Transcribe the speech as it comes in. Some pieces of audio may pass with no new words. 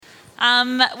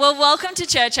Well, welcome to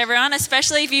church, everyone,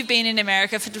 especially if you've been in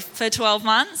America for 12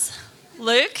 months.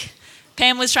 Luke,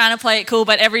 Pam was trying to play it cool,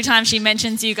 but every time she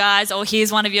mentions you guys or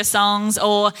hears one of your songs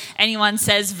or anyone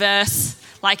says verse,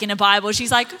 like in a Bible, she's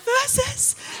like,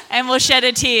 verses, and we'll shed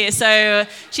a tear. So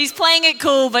she's playing it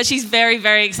cool, but she's very,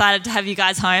 very excited to have you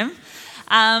guys home,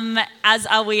 as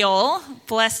are we all.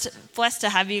 Blessed to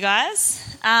have you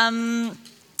guys.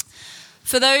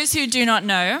 For those who do not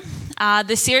know,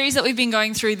 the series that we've been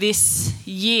going through this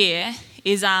year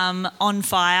is On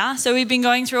Fire. So we've been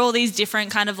going through all these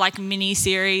different kind of like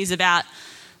mini-series about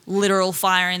literal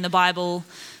fire in the Bible,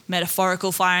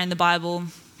 metaphorical fire in the Bible,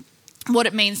 what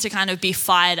it means to kind of be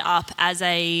fired up as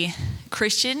a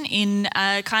Christian in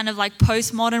a kind of like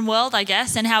postmodern world, I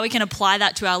guess, and how we can apply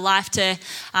that to our life to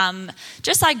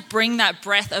just like bring that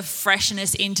breath of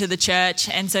freshness into the church,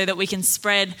 and so that we can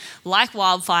spread like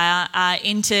wildfire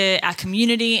into our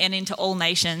community and into all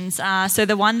nations. So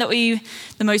the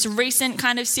most recent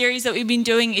kind of series that we've been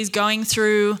doing is going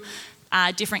through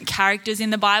different characters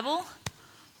in the Bible. Oh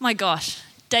my gosh,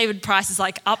 David Price is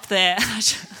like up there.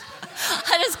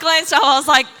 I just glanced up, I was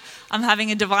like, I'm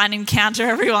having a divine encounter,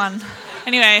 everyone.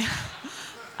 Anyway,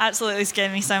 absolutely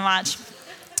scared me so much.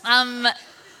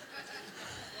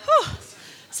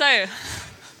 So,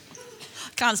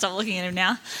 can't stop looking at him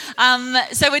now.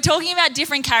 So we're talking about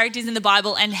different characters in the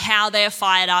Bible and how they're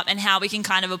fired up and how we can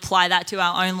kind of apply that to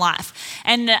our own life.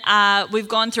 And we've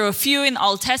gone through a few in the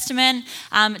Old Testament.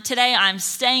 Today I'm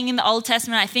staying in the Old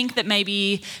Testament. I think that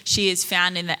maybe she is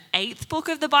found in the 8th book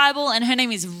of the Bible, and her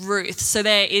name is Ruth. So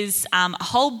there is a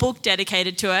whole book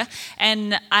dedicated to her.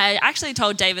 And I actually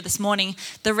told David this morning,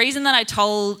 the reason that I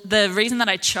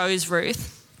chose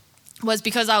Ruth was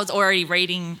because I was already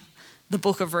reading the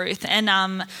book of Ruth. And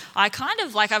I kind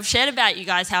of, like, I've shared about you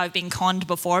guys how I've been conned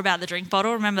before about the drink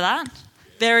bottle. Remember that?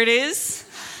 There it is.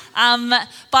 But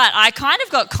I kind of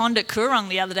got conned at Coorong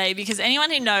the other day, because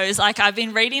anyone who knows, like, I've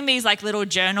been reading these like little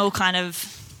journal kind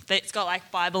of, it's got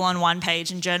like Bible on one page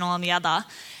and journal on the other.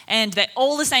 And they're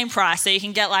all the same price. So you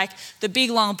can get like the big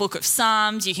long book of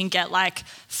Psalms. You can get like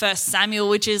 1 Samuel,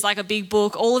 which is like a big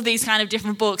book, all of these kind of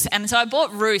different books. And so I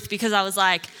bought Ruth because I was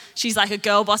like, she's like a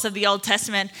girl boss of the Old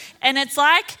Testament. And it's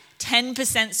like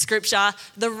 10% scripture.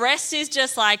 The rest is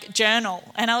just like journal.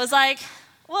 And I was like,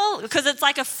 well, because it's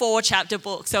like a 4-chapter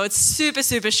book. So it's super,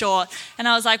 super short. And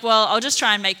I was like, well, I'll just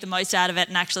try and make the most out of it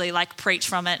and actually like preach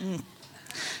from it and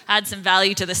add some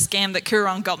value to the scam that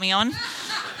Coorong got me on.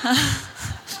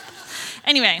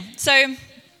 Anyway, so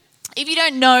if you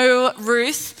don't know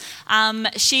Ruth,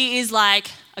 she is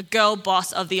like a girl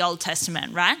boss of the Old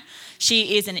Testament, right?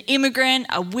 She is an immigrant,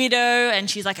 a widow, and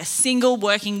she's like a single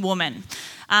working woman.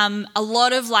 A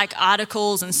lot of like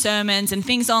articles and sermons and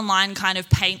things online kind of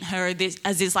paint her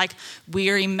as this like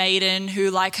weary maiden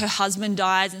who like her husband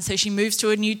dies, and so she moves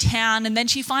to a new town, and then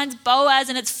she finds Boaz,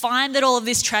 and it's fine that all of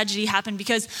this tragedy happened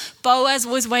because Boaz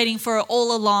was waiting for her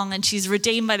all along, and she's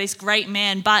redeemed by this great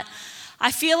man. But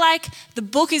I feel like the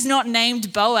book is not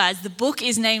named Boaz, the book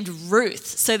is named Ruth.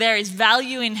 So there is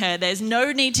value in her. There's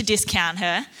no need to discount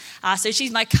her. So she's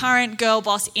my current girl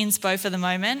boss inspo for the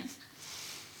moment.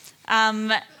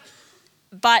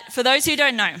 But for those who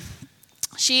don't know,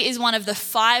 she is one of the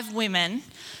 5 women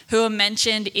who are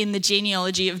mentioned in the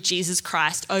genealogy of Jesus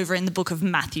Christ over in the book of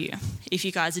Matthew. If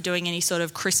you guys are doing any sort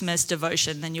of Christmas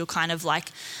devotion, then you'll kind of like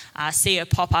see her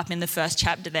pop up in the first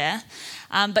chapter there.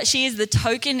 But she is the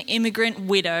token immigrant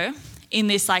widow in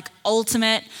this like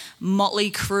ultimate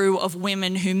motley crew of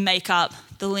women who make up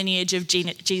the lineage of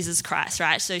Jesus Christ,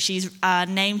 right? So she's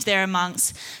named there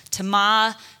amongst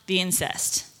Tamar, the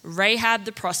incest, Rahab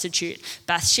the prostitute,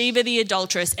 Bathsheba the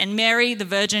adulteress, and Mary the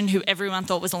virgin who everyone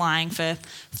thought was lying for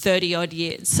 30 odd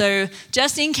years. So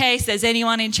just in case there's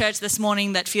anyone in church this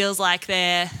morning that feels like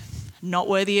they're not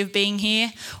worthy of being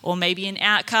here, or maybe an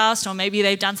outcast, or maybe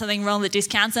they've done something wrong that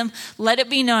discounts them, let it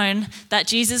be known that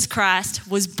Jesus Christ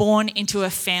was born into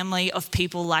a family of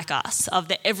people like us, of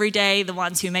the everyday, the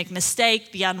ones who make mistakes,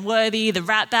 the unworthy, the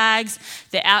ratbags,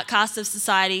 the outcasts of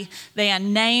society. They are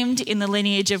named in the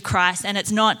lineage of Christ, and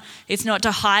it's not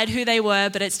to hide who they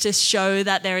were, but it's to show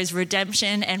that there is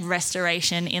redemption and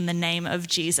restoration in the name of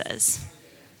Jesus.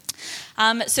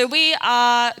 So we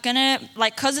are going to,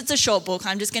 like, because it's a short book,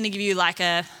 I'm just going to give you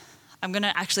I'm going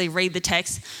to actually read the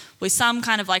text with some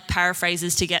kind of like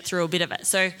paraphrases to get through a bit of it.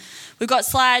 So we've got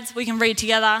slides we can read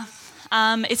together.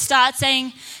 It starts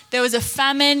saying, there was a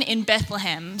famine in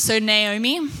Bethlehem. So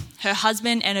Naomi, her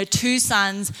husband, and her 2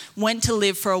 sons went to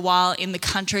live for a while in the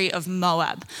country of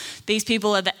Moab. These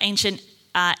people are the ancient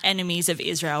enemies of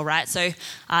Israel, right? So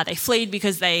they fled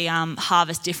because they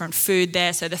harvest different food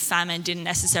there, so the famine didn't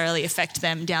necessarily affect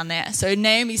them down there. So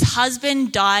Naomi's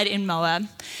husband died in Moab,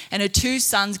 and her 2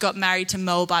 sons got married to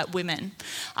Moabite women.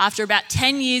 After about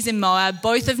 10 years in Moab,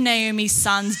 both of Naomi's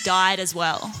sons died as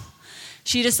well.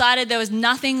 She decided there was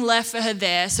nothing left for her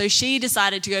there, so she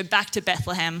decided to go back to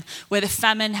Bethlehem, where the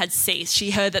famine had ceased. She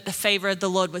heard that the favor of the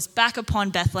Lord was back upon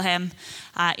Bethlehem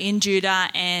in Judah,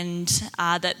 and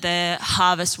that the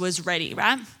harvest was ready,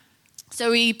 right? So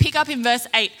we pick up in verse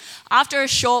 8. After a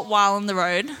short while on the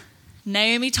road,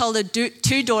 Naomi told her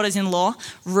 2 daughters-in-law,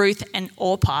 Ruth and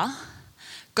Orpah,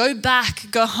 "Go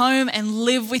back, go home and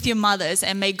live with your mothers,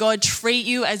 and may God treat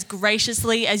you as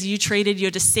graciously as you treated your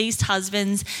deceased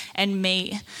husbands and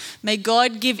me. May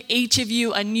God give each of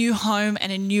you a new home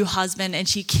and a new husband." And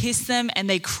she kissed them and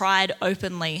they cried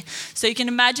openly. So you can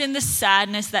imagine the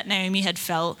sadness that Naomi had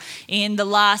felt in the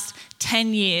last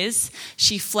 10 years.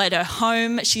 She fled her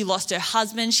home, she lost her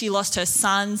husband, she lost her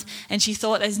sons, and she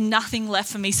thought, there's nothing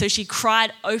left for me. So she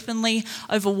cried openly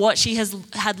over what she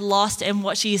had lost and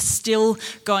what she is still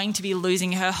going to be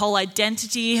losing. Her whole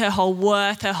identity, her whole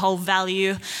worth, her whole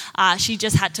value, she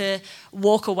just had to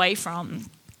walk away from.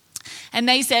 And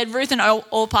they said, Ruth and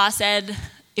Orpah said,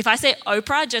 if I say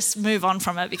Oprah, just move on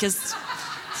from it, because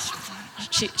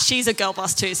she's a girl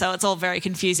boss too, so it's all very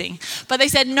confusing. But they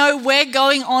said, no, we're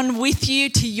going on with you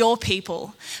to your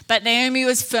people. But Naomi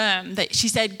was firm. That she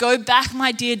said, go back,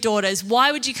 my dear daughters.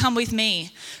 Why would you come with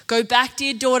me? Go back,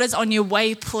 dear daughters, on your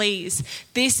way, please.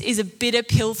 This is a bitter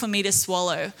pill for me to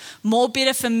swallow. More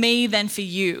bitter for me than for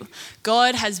you.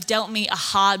 God has dealt me a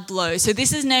hard blow. So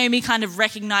this is Naomi kind of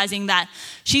recognizing that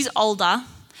she's older,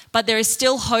 but there is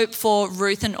still hope for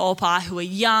Ruth and Orpah, who are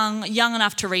young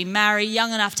enough to remarry,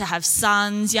 young enough to have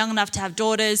sons, young enough to have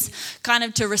daughters, kind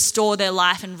of to restore their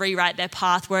life and rewrite their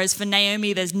path. Whereas for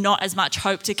Naomi, there's not as much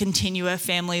hope to continue her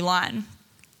family line.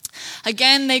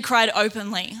 Again, they cried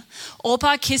openly.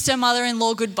 Orpah kissed her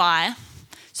mother-in-law goodbye.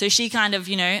 So she kind of,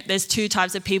 there's 2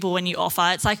 types of people when you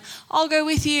offer. It's like, I'll go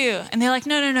with you. And they're like,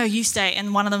 no, you stay.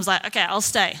 And one of them's like, okay, I'll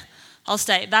stay.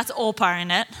 That's Orpah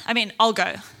in it. I'll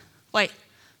go. Wait.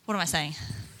 What am I saying?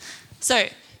 So,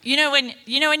 when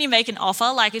you make an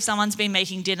offer, like if someone's been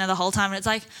making dinner the whole time and it's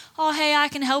like, oh, hey, I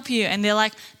can help you. And they're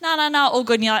like, no, all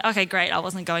good. And you're like, okay, great, I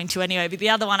wasn't going to anyway. But the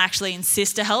other one actually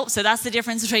insists to help. So that's the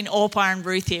difference between Orpah and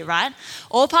Ruth here, right?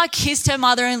 Orpah kissed her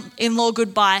mother-in-law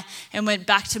goodbye and went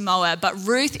back to Moab. But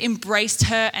Ruth embraced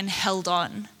her and held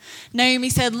on. Naomi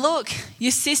said, look,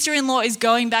 your sister-in-law is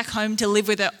going back home to live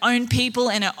with her own people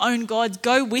and her own gods.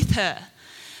 Go with her.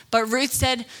 But Ruth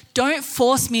said, don't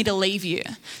force me to leave you.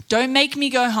 Don't make me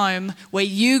go home. Where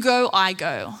you go, I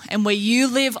go. And where you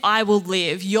live, I will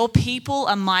live. Your people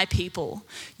are my people.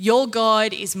 Your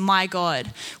God is my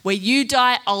God. Where you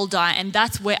die, I'll die. And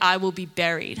that's where I will be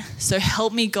buried. So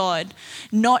help me, God.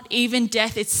 Not even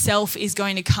death itself is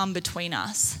going to come between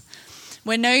us.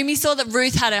 When Naomi saw that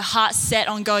Ruth had her heart set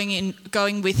on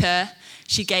going with her,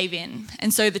 she gave in.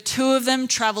 And so the 2 of them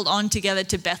traveled on together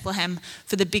to Bethlehem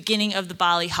for the beginning of the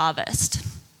barley harvest.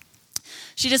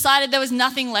 She decided there was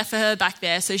nothing left for her back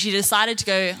there, so she decided to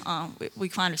go, we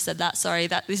kind of said that, sorry,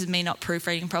 this is me not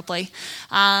proofreading properly.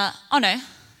 No,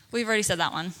 we've already said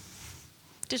that one.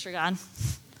 Disregard.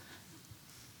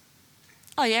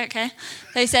 Oh yeah, okay.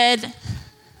 They said,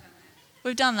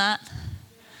 we've done that.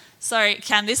 Sorry,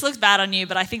 Cam, this looks bad on you,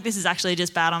 but I think this is actually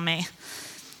just bad on me.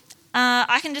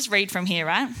 I can just read from here,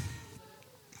 right?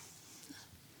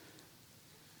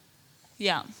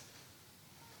 Yeah.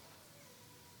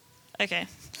 Okay.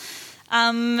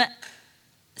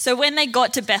 So when they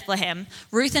got to Bethlehem,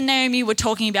 Ruth and Naomi were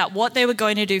talking about what they were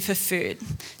going to do for food.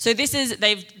 So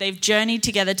they've journeyed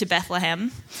together to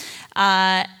Bethlehem.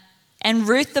 And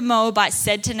Ruth the Moabite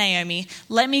said to Naomi,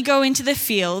 let me go into the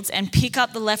fields and pick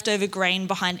up the leftover grain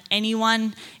behind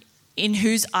anyone in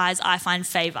whose eyes I find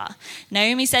favor.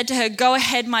 Naomi said to her, go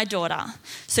ahead, my daughter.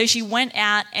 So she went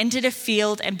out, entered a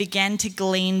field, and began to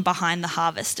glean behind the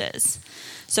harvesters.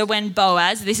 So when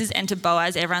Boaz, this is enter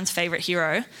Boaz, everyone's favorite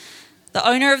hero, the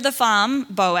owner of the farm,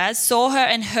 Boaz, saw her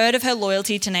and heard of her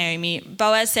loyalty to Naomi.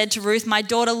 Boaz said to Ruth, my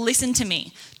daughter, listen to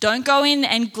me. Don't go in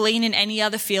and glean in any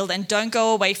other field, and don't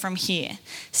go away from here.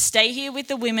 Stay here with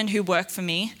the women who work for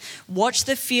me. Watch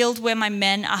the field where my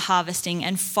men are harvesting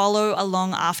and follow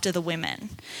along after the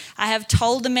women. I have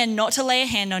told the men not to lay a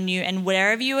hand on you, and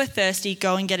wherever you are thirsty,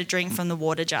 go and get a drink from the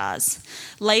water jars.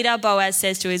 Later, Boaz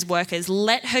says to his workers,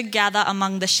 let her gather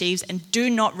among the sheaves and do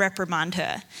not reprimand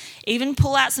her. Even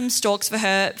pull out some stalks for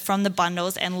her from the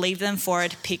bundles and leave them for her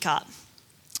to pick up.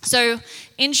 So,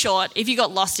 in short, if you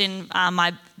got lost in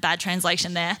my bad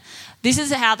translation there, This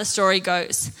is how the story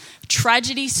goes.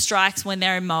 Tragedy strikes when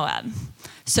they're in Moab.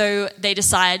 So they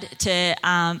decide to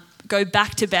go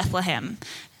back to Bethlehem.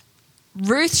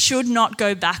 Ruth should not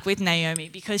go back with Naomi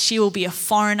because she will be a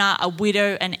foreigner, a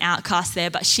widow, an outcast there.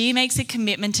 But she makes a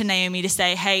commitment to Naomi to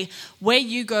say, hey, where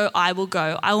you go, I will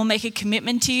go. I will make a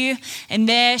commitment to you. And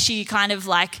there she kind of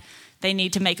like, they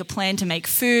need to make a plan to make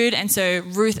food. And so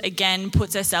Ruth again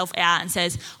puts herself out and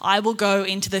says, I will go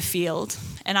into the field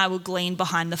and I will glean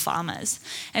behind the farmers.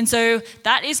 And so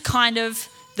that is kind of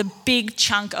the big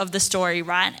chunk of the story,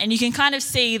 right? And you can kind of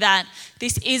see that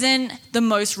this isn't the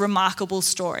most remarkable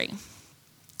story.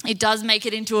 It does make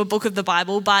it into a book of the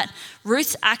Bible, but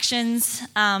Ruth's actions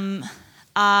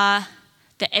are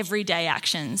the everyday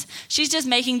actions. She's just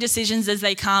making decisions as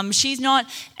they come. She's not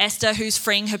Esther who's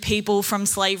freeing her people from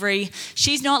slavery.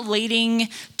 She's not leading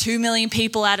 2 million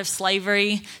people out of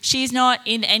slavery. She's not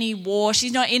in any war.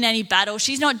 She's not in any battle.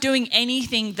 She's not doing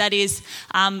anything that is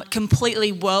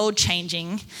completely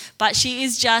world-changing, but she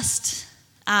is just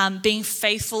being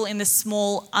faithful in the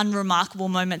small, unremarkable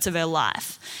moments of her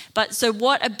life. But so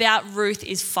what about Ruth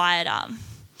is fired up?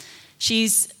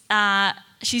 She's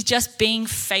just being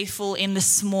faithful in the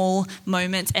small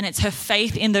moments, and it's her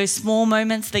faith in those small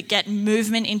moments that get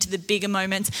movement into the bigger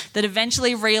moments that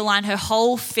eventually realign her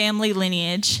whole family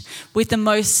lineage with the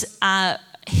most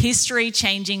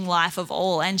history-changing life of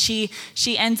all. And she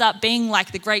ends up being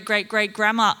like the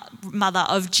great-great-great-grandmother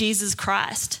of Jesus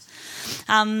Christ.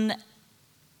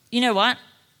 You know what?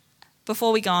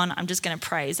 Before we go on, I'm just going to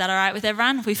pray. Is that all right with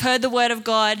everyone? We've heard the word of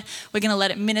God. We're going to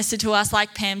let it minister to us,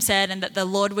 like Pam said, and that the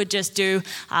Lord would just do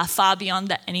far beyond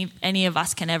that any of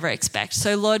us can ever expect.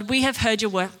 So, Lord, we have heard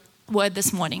your word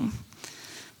this morning.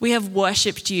 We have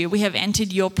worshipped you. We have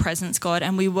entered your presence, God,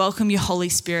 and we welcome your Holy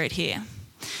Spirit here.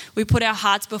 We put our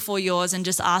hearts before yours and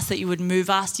just ask that you would move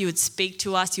us, you would speak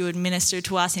to us, you would minister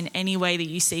to us in any way that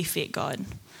you see fit, God.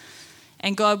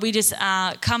 And God, we just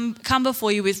come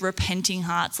before you with repenting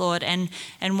hearts, Lord, and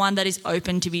one that is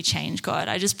open to be changed, God.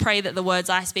 I just pray that the words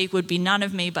I speak would be none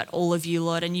of me, but all of you,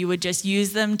 Lord, and you would just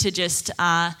use them to just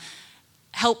help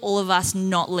all of us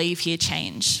not leave here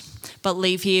changed, but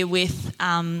leave here with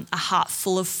a heart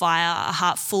full of fire, a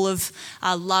heart full of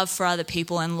love for other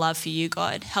people and love for you,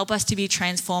 God. Help us to be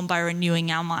transformed by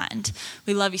renewing our mind.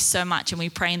 We love you so much, and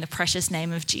we pray in the precious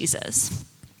name of Jesus.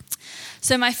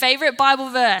 So my favorite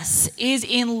Bible verse is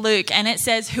in Luke, and it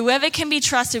says, whoever can be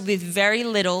trusted with very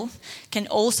little can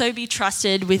also be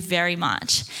trusted with very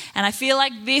much. And I feel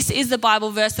like this is the Bible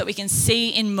verse that we can see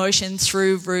in motion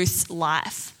through Ruth's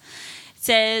life. It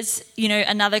says,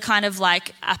 another kind of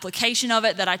like application of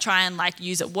it that I try and like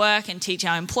use at work and teach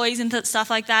our employees and stuff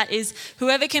like that is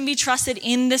whoever can be trusted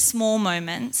in the small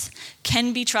moments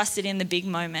can be trusted in the big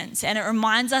moments. And it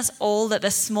reminds us all that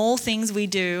the small things we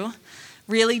do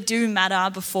really do matter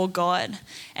before God.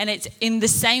 And it's in the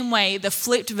same way, the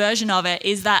flipped version of it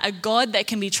is that a God that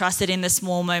can be trusted in the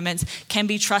small moments can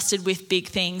be trusted with big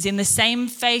things. In the same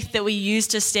faith that we use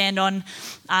to stand on,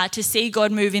 to see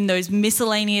God move in those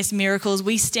miscellaneous miracles,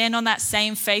 we stand on that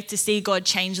same faith to see God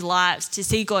change lives, to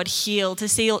see God heal, to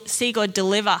see God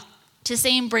deliver, to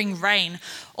see him bring rain.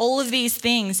 All of these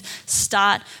things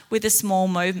start with the small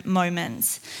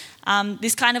moments.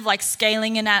 This kind of like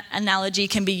scaling analogy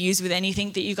can be used with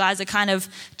anything that you guys are kind of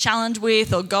challenged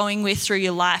with or going with through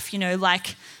your life.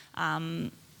 Like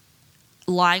lying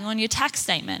on your tax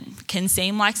statement can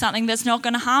seem like something that's not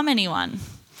going to harm anyone.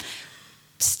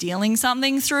 Stealing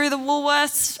something through the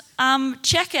Woolworths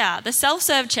checkout, the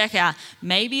self-serve checkout,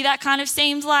 maybe that kind of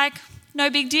seems like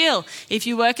no big deal. If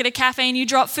you work at a cafe and you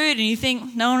drop food and you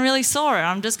think no one really saw it,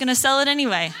 I'm just going to sell it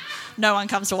anyway. No one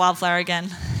comes to Wildflower again.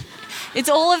 It's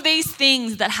all of these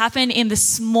things that happen in the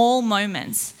small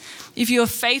moments. If you are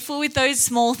faithful with those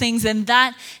small things, then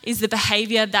that is the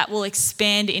behavior that will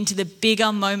expand into the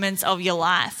bigger moments of your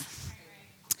life.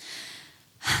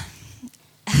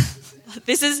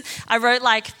 I wrote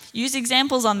use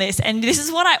examples on this, and this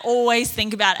is what I always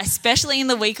think about, especially in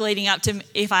the week leading up to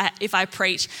if I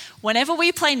preach. Whenever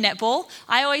we play netball,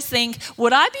 I always think,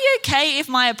 would I be okay if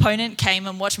my opponent came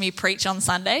and watched me preach on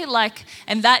Sunday?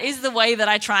 And that is the way that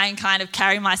I try and kind of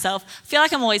carry myself. I feel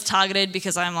like I'm always targeted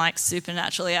because I'm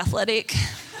supernaturally athletic.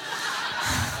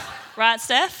 Right,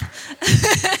 Steph?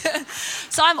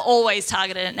 So I'm always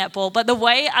targeted at netball, but the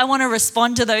way I want to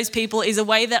respond to those people is a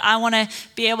way that I want to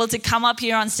be able to come up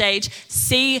here on stage,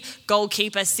 see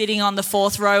goalkeeper sitting on the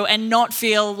fourth row and not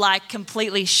feel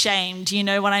completely shamed, you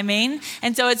know what I mean?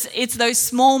 And so it's those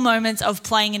small moments of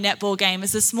playing a netball game,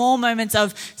 it's the small moments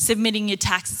of submitting your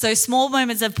tax, it's those small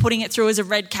moments of putting it through as a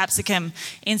red capsicum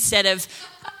instead of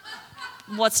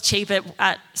what's cheap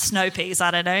at Snowpeas,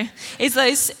 I don't know.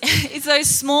 It's those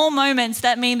small moments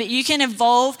that mean that you can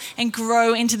evolve and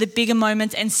grow into the bigger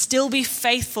moments and still be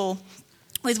faithful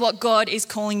with what God is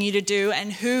calling you to do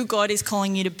and who God is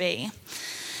calling you to be.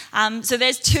 So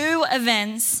there's two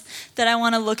events that I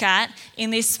want to look at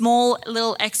in this small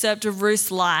little excerpt of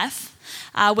Ruth's life,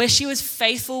 where she was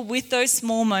faithful with those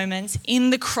small moments in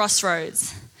the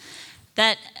crossroads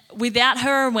that, without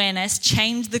her awareness,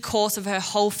 changed the course of her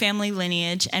whole family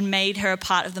lineage and made her a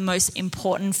part of the most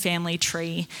important family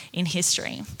tree in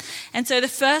history. And so the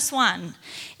first one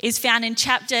is found in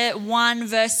chapter 1,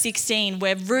 verse 16,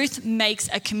 where Ruth makes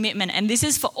a commitment. And this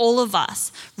is for all of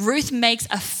us. Ruth makes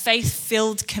a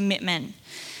faith-filled commitment.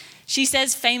 She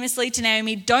says famously to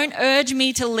Naomi, "Don't urge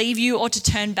me to leave you or to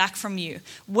turn back from you.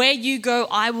 Where you go,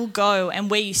 I will go, and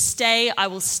where you stay, I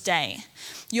will stay.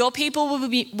 Your people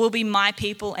will be my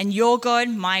people, and your God,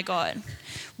 my God.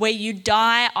 Where you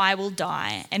die, I will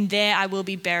die, and there I will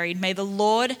be buried. May the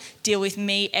Lord deal with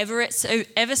me ever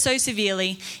so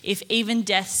severely, if even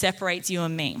death separates you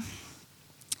and me."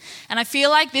 And I feel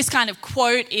like this kind of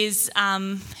quote is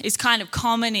kind of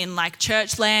common in like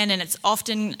church land, and it's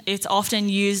often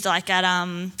used like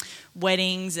at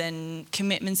weddings and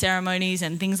commitment ceremonies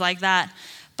and things like that.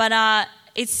 But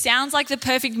it sounds like the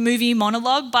perfect movie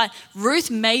monologue, but Ruth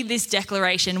made this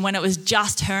declaration when it was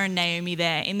just her and Naomi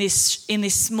there in this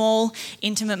small,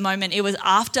 intimate moment. It was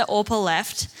after Orpah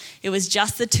left. It was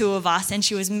just the two of us, and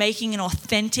she was making an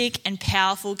authentic and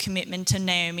powerful commitment to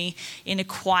Naomi in a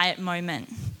quiet moment.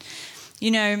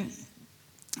 You know,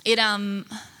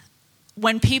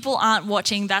 when people aren't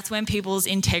watching, that's when people's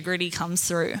integrity comes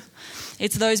through.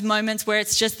 It's those moments where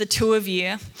it's just the two of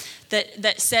you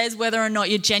that says whether or not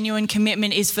your genuine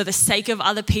commitment is for the sake of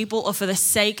other people or for the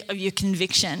sake of your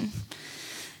conviction.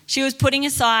 She was putting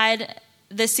aside,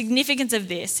 the significance of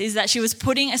this is that she was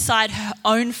putting aside her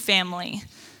own family,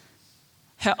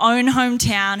 her own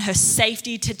hometown, her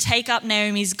safety to take up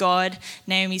Naomi's God,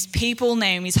 Naomi's people,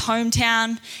 Naomi's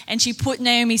hometown, and she put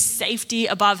Naomi's safety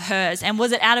above hers. And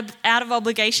was it out of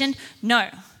obligation? No,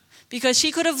 because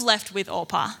she could have left with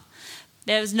Orpah.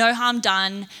 There was no harm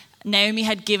done. Naomi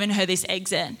had given her this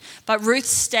exit. But Ruth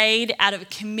stayed out of a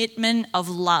commitment of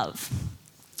love.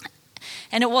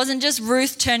 And it wasn't just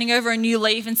Ruth turning over a new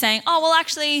leaf and saying, "Oh, well,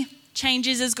 actually, change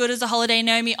is as good as a holiday,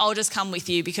 Naomi. I'll just come with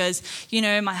you because,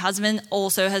 my husband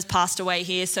also has passed away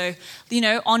here. So,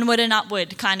 onward and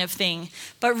upward kind of thing."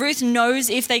 But Ruth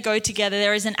knows if they go together,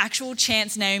 there is an actual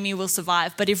chance Naomi will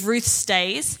survive. But if Ruth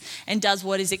stays and does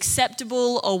what is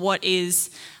acceptable or what is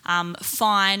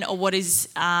fine or what is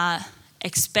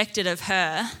expected of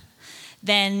her,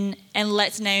 and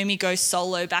lets Naomi go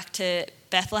solo back to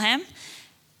Bethlehem,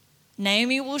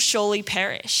 Naomi will surely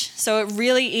perish. So it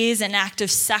really is an act of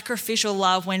sacrificial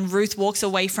love when Ruth walks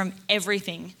away from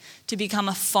everything to become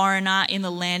a foreigner in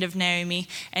the land of Naomi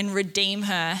and redeem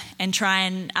her and try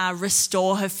and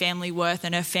restore her family worth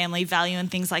and her family value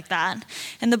and things like that.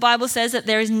 And the Bible says that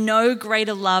there is no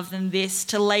greater love than this,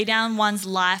 to lay down one's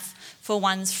life for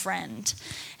one's friend.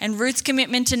 And Ruth's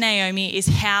commitment to Naomi is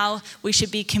how we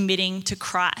should be committing to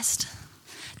Christ.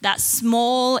 That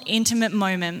small, intimate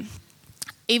moment,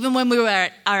 even when we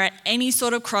are at any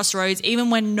sort of crossroads,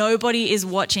 even when nobody is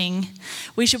watching,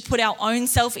 we should put our own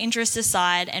self-interest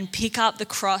aside and pick up the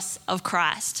cross of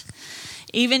Christ.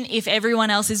 Even if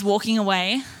everyone else is walking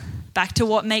away, back to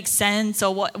what makes sense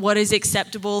or what is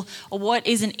acceptable or what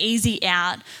is an easy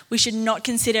out, we should not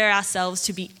consider ourselves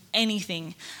to be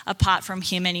anything apart from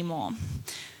Him anymore.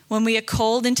 When we are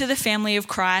called into the family of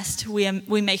Christ, we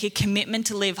make a commitment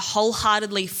to live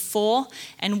wholeheartedly for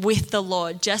and with the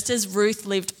Lord, just as Ruth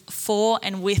lived for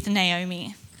and with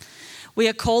Naomi. We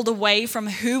are called away from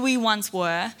who we once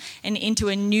were and into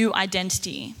a new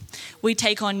identity. We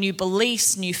take on new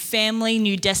beliefs, new family,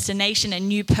 new destination, and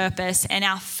new purpose, and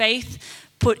our faith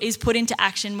is put into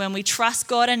action when we trust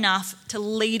God enough to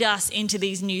lead us into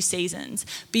these new seasons,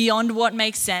 beyond what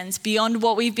makes sense, beyond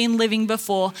what we've been living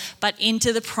before, but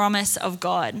into the promise of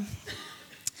God.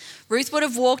 Ruth would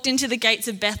have walked into the gates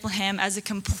of Bethlehem as a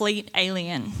complete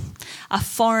alien, a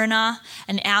foreigner,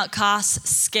 an outcast,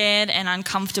 scared and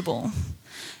uncomfortable.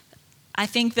 I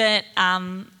think that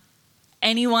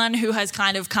anyone who has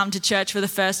kind of come to church for the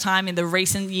first time in the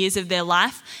recent years of their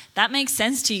life, that makes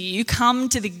sense to you. You come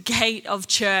to the gate of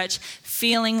church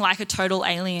feeling like a total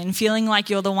alien, feeling like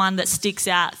you're the one that sticks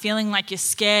out, feeling like you're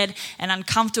scared and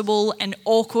uncomfortable and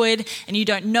awkward, and you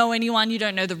don't know anyone, you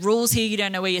don't know the rules here, you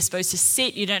don't know where you're supposed to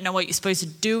sit, you don't know what you're supposed to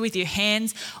do with your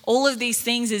hands. All of these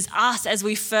things is us as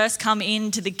we first come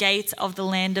into the gates of the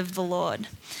land of the Lord.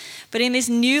 But in this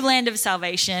new land of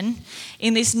salvation,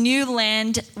 in this new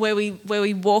land where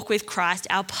we walk with Christ,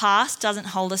 our past doesn't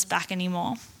hold us back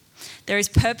anymore. There is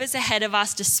purpose ahead of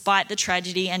us despite the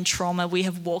tragedy and trauma we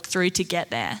have walked through to get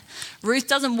there. Ruth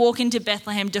doesn't walk into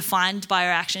Bethlehem defined by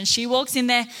her actions. She walks in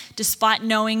there despite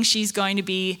knowing she's going to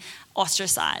be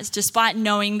ostracized, despite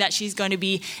knowing that she's going to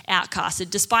be outcasted,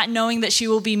 despite knowing that she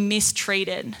will be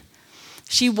mistreated.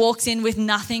 She walks in with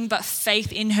nothing but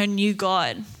faith in her new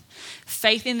God,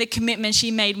 faith in the commitment she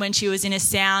made when she was in a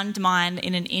sound mind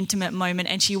in an intimate moment,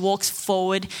 and she walks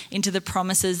forward into the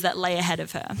promises that lay ahead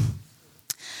of her.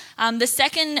 The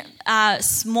second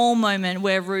small moment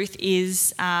where Ruth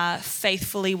is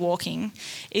faithfully walking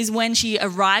is when she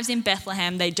arrives in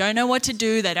Bethlehem. They don't know what to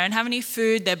do. They don't have any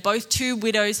food. They're both two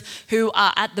widows who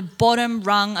are at the bottom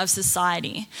rung of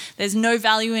society. There's no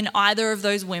value in either of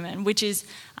those women, which is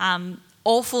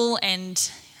awful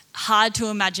and hard to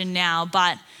imagine now.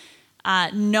 But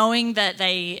knowing that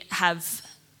they have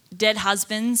dead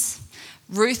husbands,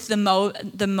 Ruth the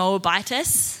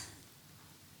Moabitess,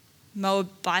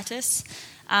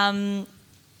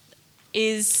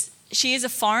 she is a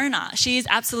foreigner. She is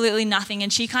absolutely nothing,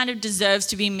 and she kind of deserves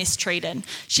to be mistreated.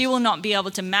 She will not be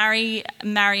able to marry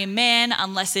a man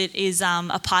unless it is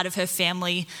a part of her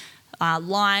family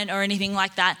line or anything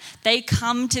like that. They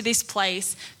come to this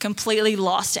place completely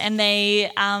lost, and they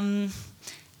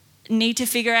need to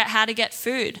figure out how to get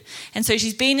food. And so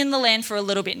she's been in the land for a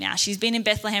little bit now. She's been in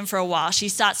Bethlehem for a while. She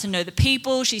starts to know the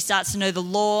people. She starts to know the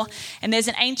law. And there's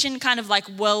an ancient kind of like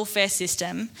welfare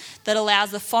system that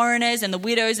allows the foreigners and the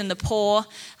widows and the poor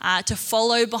to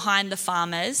follow behind the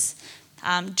farmers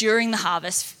during the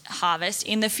harvest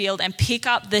in the field and pick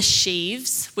up the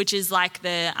sheaves, which is like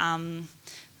the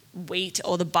wheat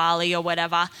or the barley or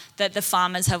whatever that the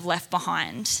farmers have left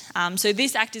behind. So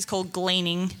this act is called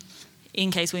gleaning, in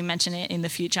case we mention it in the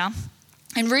future.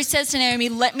 And Ruth says to Naomi,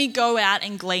 "Let me go out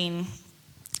and glean."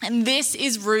 And this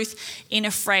is Ruth in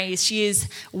a phrase. She is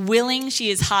willing, she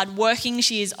is hardworking,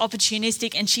 she is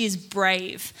opportunistic, and she is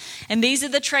brave. And these are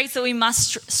the traits that we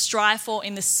must strive for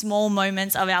in the small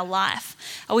moments of our life.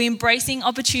 Are we embracing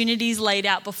opportunities laid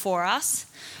out before us?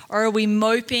 Or are we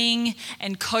moping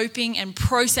and coping and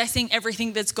processing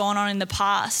everything that's gone on in the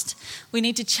past? We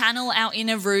need to channel our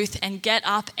inner Ruth and get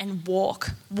up and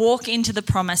walk. Walk into the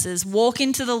promises. Walk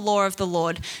into the law of the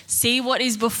Lord. See what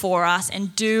is before us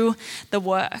and do the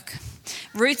work.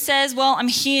 Ruth says, well, I'm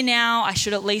here now. I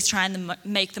should at least try and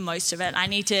make the most of it. I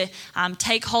need to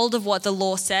take hold of what the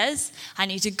law says. I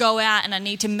need to go out and I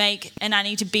need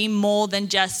to be more than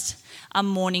just a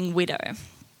mourning widow.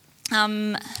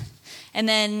 And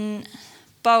then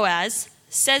Boaz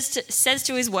says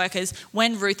to his workers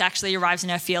when Ruth actually arrives in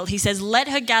her field, he says, "Let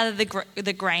her gather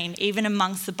the grain even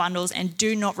amongst the bundles and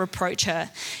do not reproach her."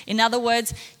 In other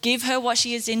words, give her what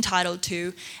she is entitled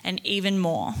to and even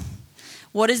more.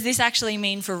 What does this actually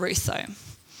mean for Ruth though?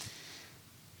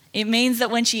 It means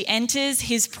that when she enters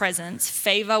his presence,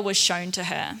 favor was shown to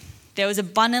her. There was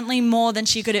abundantly more than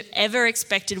she could have ever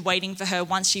expected waiting for her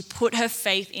once she put her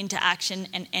faith into action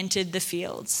and entered the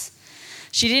fields.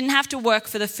 She didn't have to work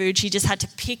for the food, she just had to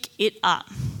pick it up.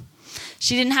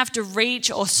 She didn't have to reach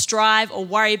or strive or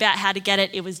worry about how to get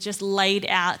it. It was just laid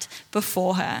out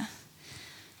before her.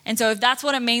 And so if that's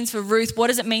what it means for Ruth, what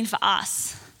does it mean for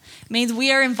us? It means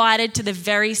we are invited to the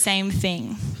very same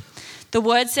thing. The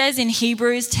word says in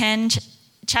Hebrews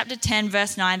chapter 10,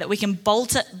 verse 9, that we can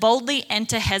boldly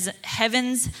enter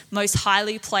heaven's most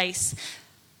holy place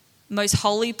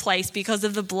because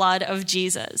of the blood of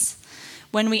Jesus.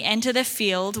 When we enter the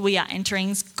field, we are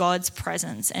entering God's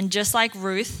presence. And just like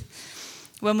Ruth,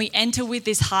 when we enter with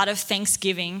this heart of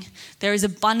thanksgiving, there is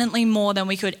abundantly more than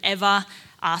we could ever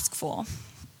ask for.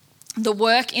 The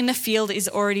work in the field is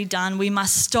already done. We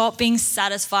must stop being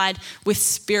satisfied with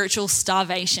spiritual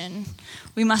starvation.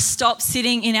 We must stop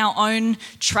sitting in our own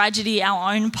tragedy,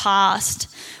 our own past.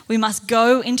 We must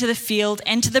go into the field,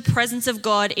 enter the presence of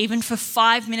God, even for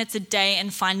 5 minutes a day,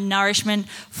 and find nourishment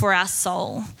for our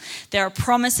soul. There are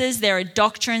promises, there are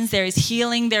doctrines, there is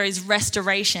healing, there is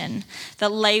restoration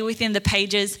that lay within the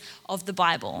pages of the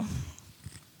Bible.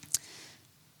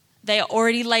 They are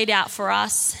already laid out for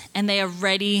us and they are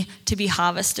ready to be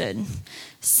harvested.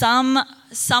 Some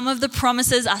of the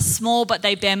promises are small, but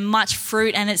they bear much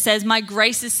fruit. And it says, "My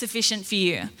grace is sufficient for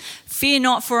you. Fear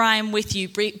not, for I am with you.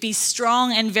 Be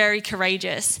strong and very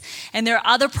courageous." And there are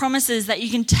other promises that you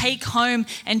can take home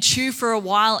and chew for a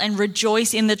while and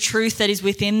rejoice in the truth that is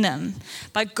within them.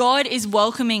 But God is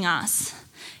welcoming us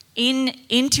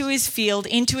into his field,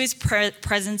 into his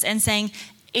presence, and saying,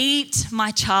 Eat,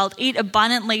 my child, eat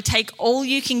abundantly, take all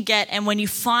you can get. And when you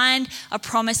find a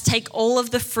promise, take all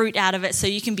of the fruit out of it so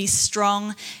you can be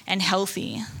strong and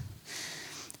healthy.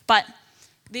 But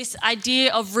this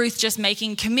idea of Ruth just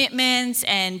making commitments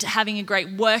and having a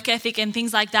great work ethic and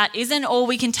things like that isn't all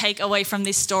we can take away from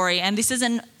this story. And this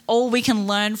isn't all we can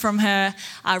learn from her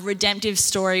redemptive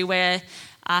story where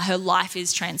her life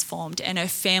is transformed and her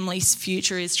family's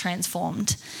future is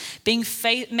transformed.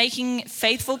 Making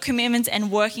faithful commitments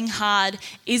and working hard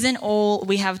isn't all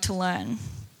we have to learn.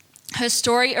 Her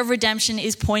story of redemption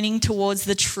is pointing towards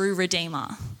the true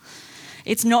Redeemer.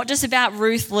 It's not just about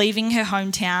Ruth leaving her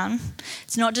hometown.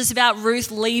 It's not just about Ruth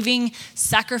leaving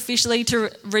sacrificially to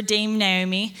redeem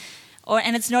Naomi.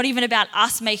 And it's not even about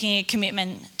us making a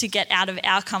commitment to get out of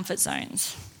our comfort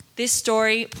zones. This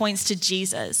story points to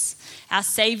Jesus, our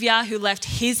Savior who left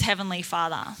his heavenly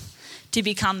Father to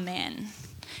become man.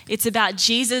 It's about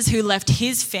Jesus who left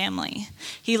his family.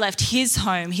 He left his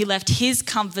home. He left his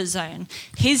comfort zone,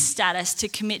 his status to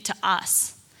commit to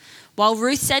us. While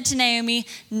Ruth said to Naomi,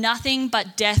 "Nothing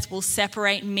but death will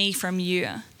separate me from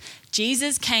you,"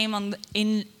 Jesus came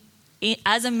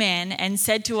as a man and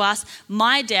said to us,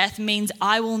 "My death means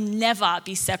I will never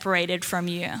be separated from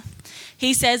you."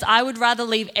 He says, "I would rather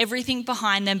leave everything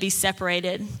behind than be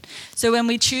separated." So when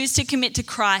we choose to commit to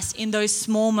Christ in those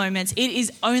small moments, it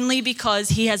is only because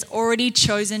he has already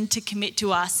chosen to commit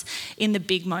to us in the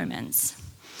big moments.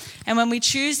 And when we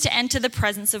choose to enter the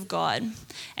presence of God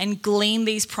and glean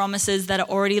these promises that are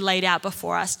already laid out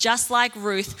before us, just like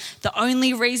Ruth, the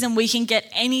only reason we can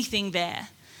get anything there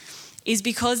is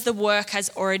because the work has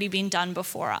already been done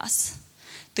before us.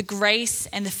 The grace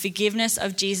and the forgiveness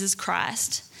of Jesus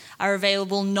Christ are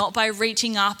available not by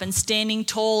reaching up and standing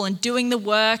tall and doing the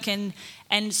work and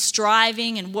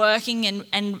striving and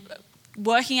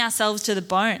working ourselves to the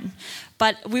bone.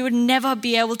 But we would never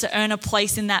be able to earn a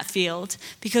place in that field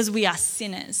because we are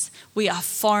sinners. We are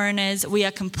foreigners. We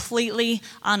are completely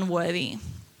unworthy.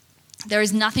 There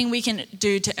is nothing we can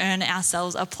do to earn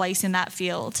ourselves a place in that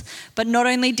field. But not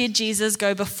only did Jesus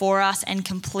go before us and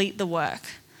complete the work,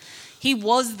 he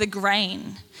was the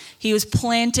grain. He was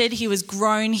planted, he was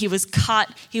grown, he was cut,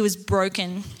 he was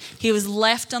broken. He was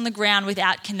left on the ground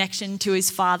without connection to his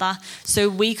Father so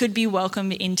we could be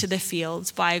welcomed into the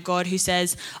fields by a God who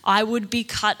says, "I would be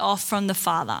cut off from the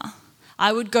Father.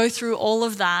 I would go through all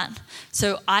of that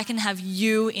so I can have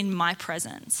you in my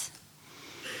presence."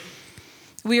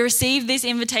 We receive this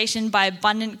invitation by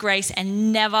abundant grace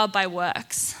and never by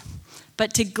works.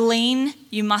 But to glean,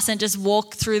 you mustn't just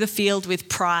walk through the field with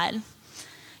pride.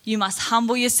 You must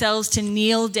humble yourselves to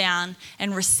kneel down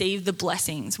and receive the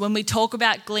blessings. When we talk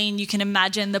about glean, you can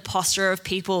imagine the posture of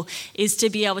people is to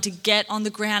be able to get on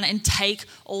the ground and take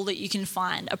all that you can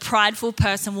find. A prideful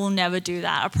person will never do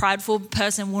that. A prideful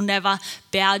person will never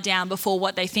bow down before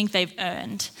what they think they've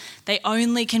earned. They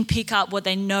only can pick up what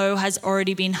they know has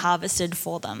already been harvested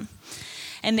for them.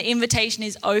 And the invitation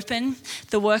is open.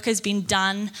 The work has been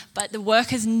done, but the work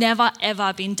has never,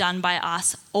 ever been done by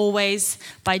us, always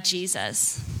by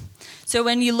Jesus. So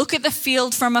when you look at the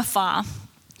field from afar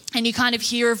and you kind of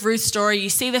hear of Ruth's story, you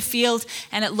see the field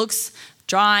and it looks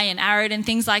dry and arid and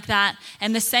things like that.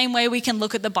 And the same way we can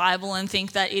look at the Bible and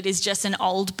think that it is just an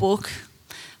old book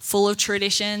full of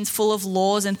traditions, full of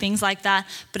laws and things like that.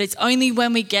 But it's only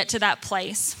when we get to that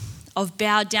place of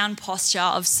bowed down posture,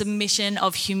 of submission,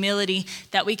 of humility,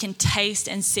 that we can taste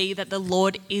and see that the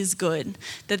Lord is good,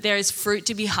 that there is fruit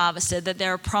to be harvested, that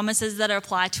there are promises that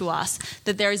apply to us,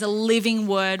 that there is a living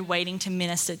word waiting to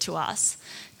minister to us,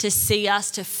 to see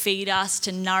us, to feed us,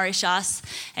 to nourish us,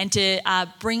 and to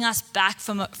bring us back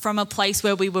from a place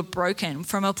where we were broken,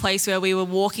 from a place where we were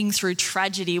walking through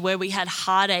tragedy, where we had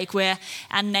heartache, where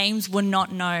our names were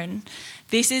not known.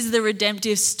 This is the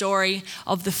redemptive story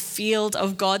of the field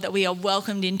of God that we are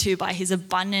welcomed into by his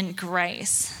abundant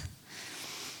grace.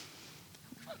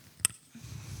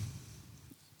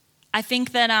 I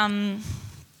think that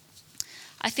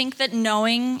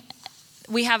knowing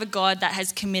we have a God that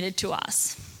has committed to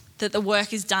us, that the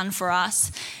work is done for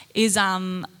us, is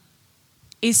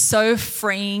so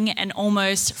freeing and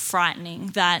almost frightening,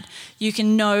 that you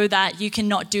can know that you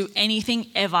cannot do anything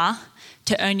ever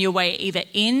to earn your way either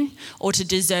in or to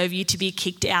deserve you to be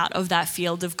kicked out of that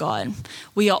field of God.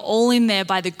 We are all in there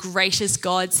by the gracious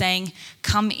God saying,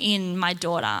 "Come in, my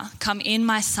daughter. Come in,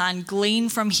 my son. Glean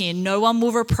from here. No one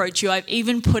will reproach you. I've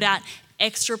even put out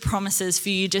extra promises for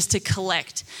you just to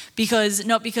collect,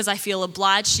 not because I feel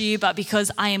obliged to you, but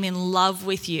because I am in love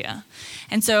with you.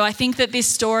 And so I think that this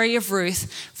story of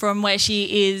Ruth, from where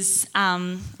she is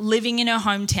living in her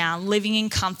hometown, living in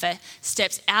comfort,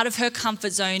 steps out of her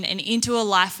comfort zone and into a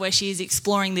life where she is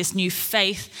exploring this new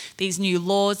faith, these new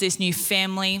laws, this new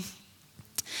family,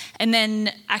 and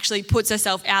then actually puts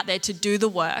herself out there to do the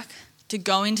work, to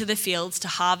go into the fields, to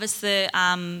harvest the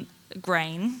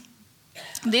grain.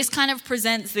 This kind of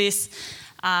presents this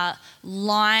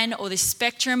line or this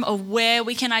spectrum of where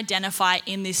we can identify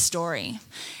in this story.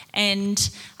 And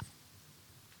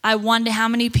I wonder how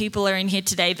many people are in here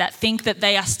today that think that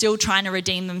they are still trying to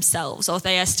redeem themselves, or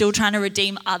they are still trying to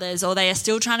redeem others, or they are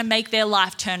still trying to make their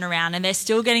life turn around, and they're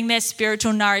still getting their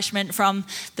spiritual nourishment from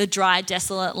the dry,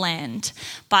 desolate land.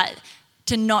 But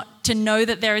to know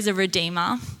that there is a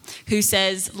Redeemer who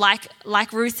says, like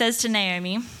Ruth says to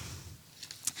Naomi,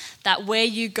 that where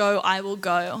you go, I will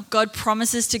go. God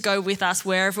promises to go with us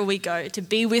wherever we go, to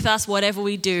be with us whatever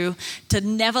we do, to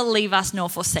never leave us nor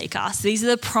forsake us. These are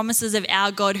the promises of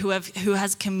our God who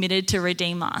has committed to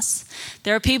redeem us.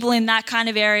 There are people in that kind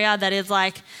of area that is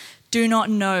like, do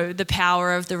not know the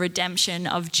power of the redemption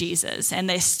of Jesus, and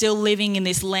they're still living in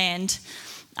this land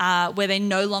where they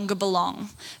no longer belong.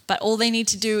 But all they need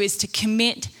to do is to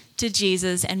commit to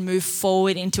Jesus and move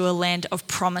forward into a land of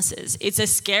promises. It's a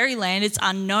scary land. It's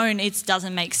unknown. It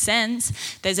doesn't make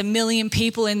sense. There's a million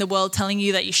people in the world telling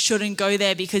you that you shouldn't go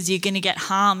there because you're going to get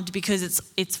harmed, because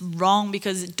it's wrong,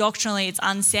 because doctrinally it's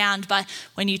unsound. But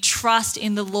when you trust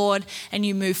in the Lord and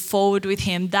you move forward with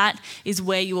him, that is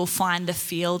where you will find the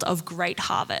field of great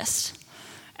harvest.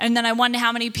 And then I wonder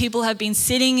how many people have been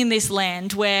sitting in this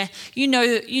land where you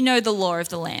know the law of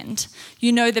the land.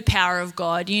 You know the power of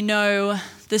God. You know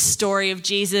the story of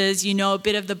Jesus. You know a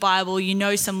bit of the Bible. You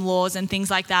know some laws and things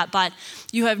like that. But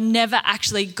you have never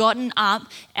actually gotten up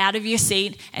out of your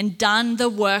seat and done the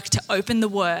work to open the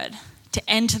Word, to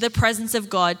enter the presence of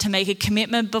God, to make a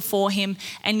commitment before him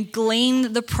and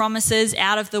glean the promises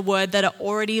out of the Word that are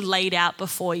already laid out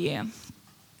before you.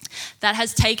 That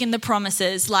has taken the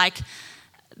promises like,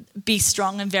 be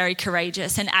strong and very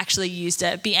courageous, and actually used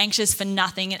it. Be anxious for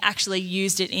nothing, and actually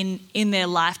used it in their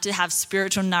life to have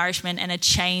spiritual nourishment and a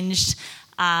changed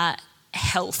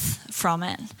health from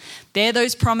it. They're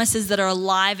those promises that are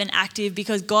alive and active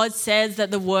because God says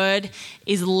that the Word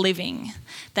is living,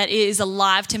 that it is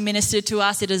alive to minister to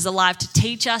us, it is alive to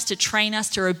teach us, to train us,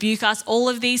 to rebuke us. All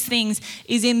of these things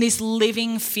is in this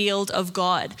living field of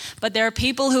God. But there are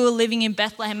people who are living in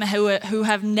Bethlehem who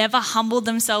have never humbled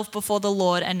themselves before the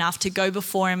Lord enough to go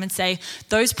before him and say,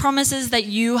 those promises that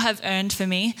you have earned for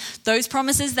me, those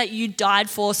promises that you died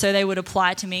for so they would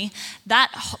apply to me,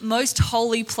 that most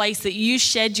holy place that you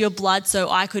shed your blood so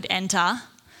I could enter,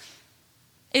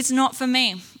 it's not for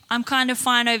me. I'm kind of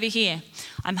fine over here.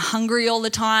 I'm hungry all the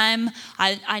time.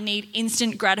 I need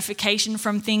instant gratification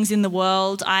from things in the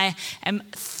world. I am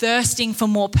thirsting for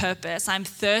more purpose. I'm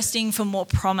thirsting for more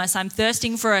promise. I'm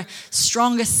thirsting for a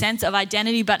stronger sense of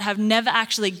identity, but have never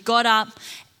actually got up,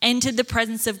 entered the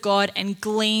presence of God, and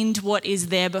gleaned what is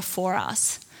there before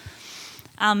us.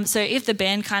 So if the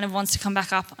band kind of wants to come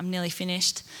back up, I'm nearly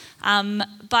finished.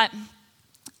 But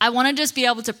I want to just be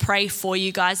able to pray for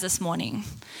you guys this morning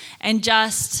and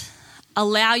just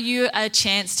allow you a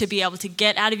chance to be able to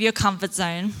get out of your comfort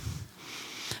zone,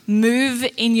 move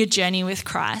in your journey with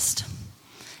Christ,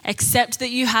 accept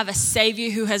that you have a Savior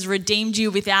who has redeemed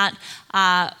you without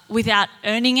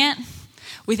earning it,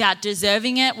 without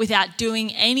deserving it, without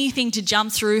doing anything to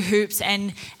jump through hoops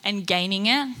and gaining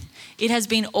it. It has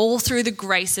been all through the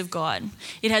grace of God.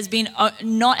 It has been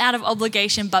not out of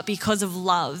obligation, but because of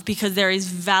love, because there is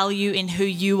value in who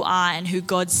you are and who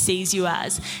God sees you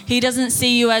as. He doesn't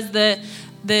see you as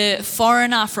the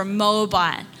foreigner from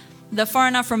Moab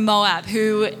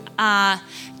who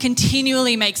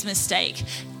continually makes mistake,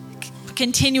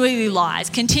 continually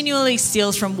lies, continually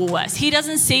steals from Woolworths. He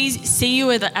doesn't see you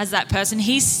as that person.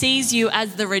 He sees you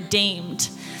as the redeemed,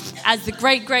 as the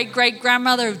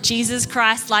great-great-great-grandmother of Jesus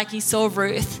Christ, like he saw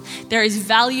Ruth. There is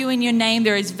value in your name.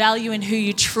 There is value in who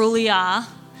you truly are.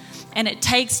 And it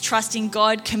takes trusting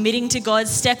God, committing to God,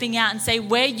 stepping out and say,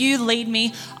 where you lead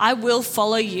me, I will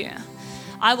follow you.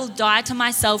 I will die to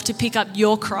myself to pick up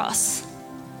your cross.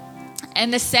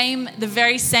 And the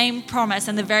very same promise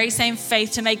and the very same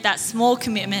faith to make that small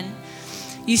commitment,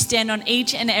 you stand on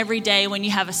each and every day when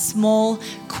you have a small,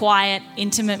 quiet,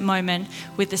 intimate moment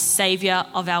with the Savior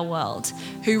of our world,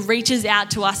 who reaches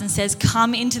out to us and says,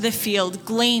 come into the field,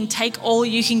 glean, take all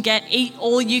you can get, eat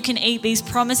all you can eat. These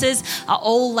promises are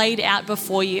all laid out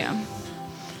before you.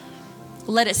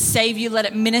 Let it save you, let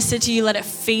it minister to you, let it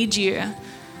feed you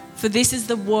For this is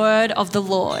the word of the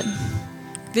Lord.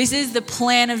 This is the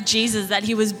plan of Jesus, that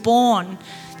he was born.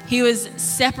 He was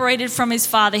separated from his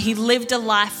Father. He lived a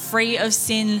life free of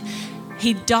sin.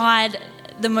 He died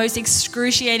the most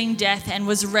excruciating death and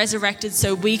was resurrected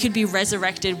so we could be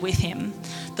resurrected with him.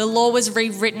 The law was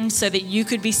rewritten so that you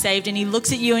could be saved. And he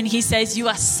looks at you and he says, you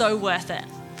are so worth it.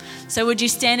 So would you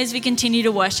stand as we continue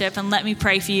to worship, and let me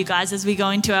pray for you guys as we go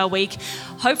into our week,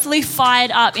 hopefully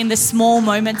fired up in the small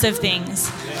moments of things.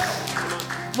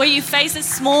 Where you face a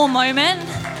small moment,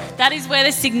 that is where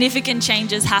the significant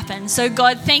changes happen. So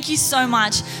God, thank you so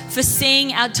much for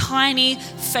seeing our tiny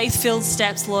faith-filled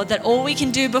steps, Lord, that all we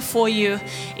can do before you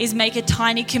is make a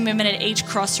tiny commitment at each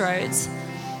crossroads.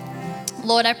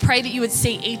 Lord, I pray that you would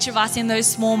see each of us in those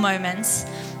small moments.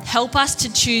 Help us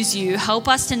to choose you. Help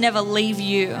us to never leave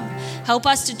you. Help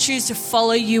us to choose to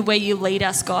follow you where you lead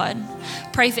us, God.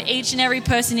 Pray for each and every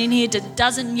person in here that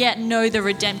doesn't yet know the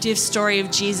redemptive story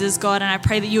of Jesus, God, and I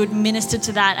pray that you would minister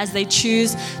to that as they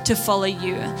choose to follow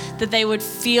you, that they would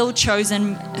feel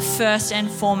chosen first and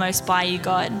foremost by you,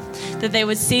 God, that they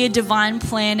would see a divine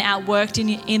plan outworked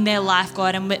in their life,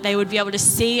 God, and they would be able to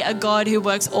see a God who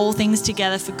works all things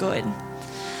together for good.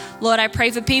 Lord, I pray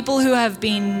for people who have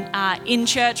been in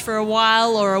church for a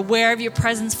while or aware of your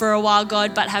presence for a while,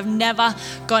 God, but have never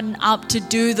gotten up to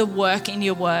do the work in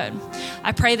your word.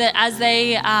 I pray that as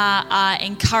they are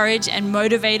encouraged and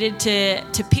motivated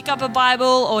to pick up a Bible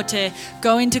or to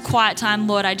go into quiet time,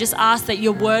 Lord, I just ask that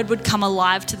your word would come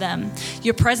alive to them.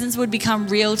 Your presence would become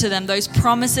real to them. Those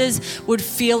promises would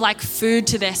feel like food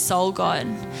to their soul, God.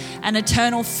 An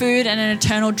eternal food and an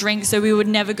eternal drink, so we would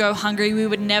never go hungry, we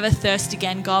would never thirst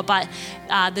again, God. But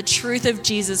the truth of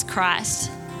Jesus Christ,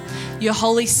 your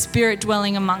Holy Spirit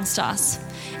dwelling amongst us,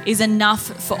 is enough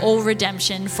for all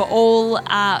redemption, for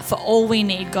all we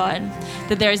need, God.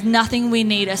 That there is nothing we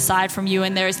need aside from you,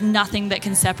 and there is nothing that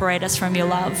can separate us from your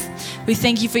love. We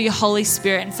thank you for your Holy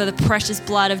Spirit and for the precious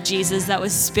blood of Jesus that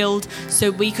was spilled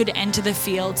so we could enter the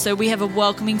field. So we have a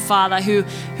welcoming Father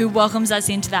who welcomes us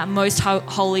into that most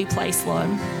holy place, Lord.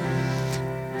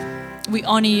 We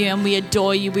honor you and we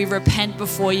adore you. We repent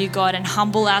before you, God, and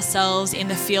humble ourselves in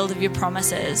the field of your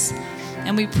promises.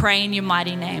 And we pray in your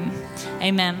mighty name.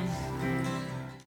 Amen.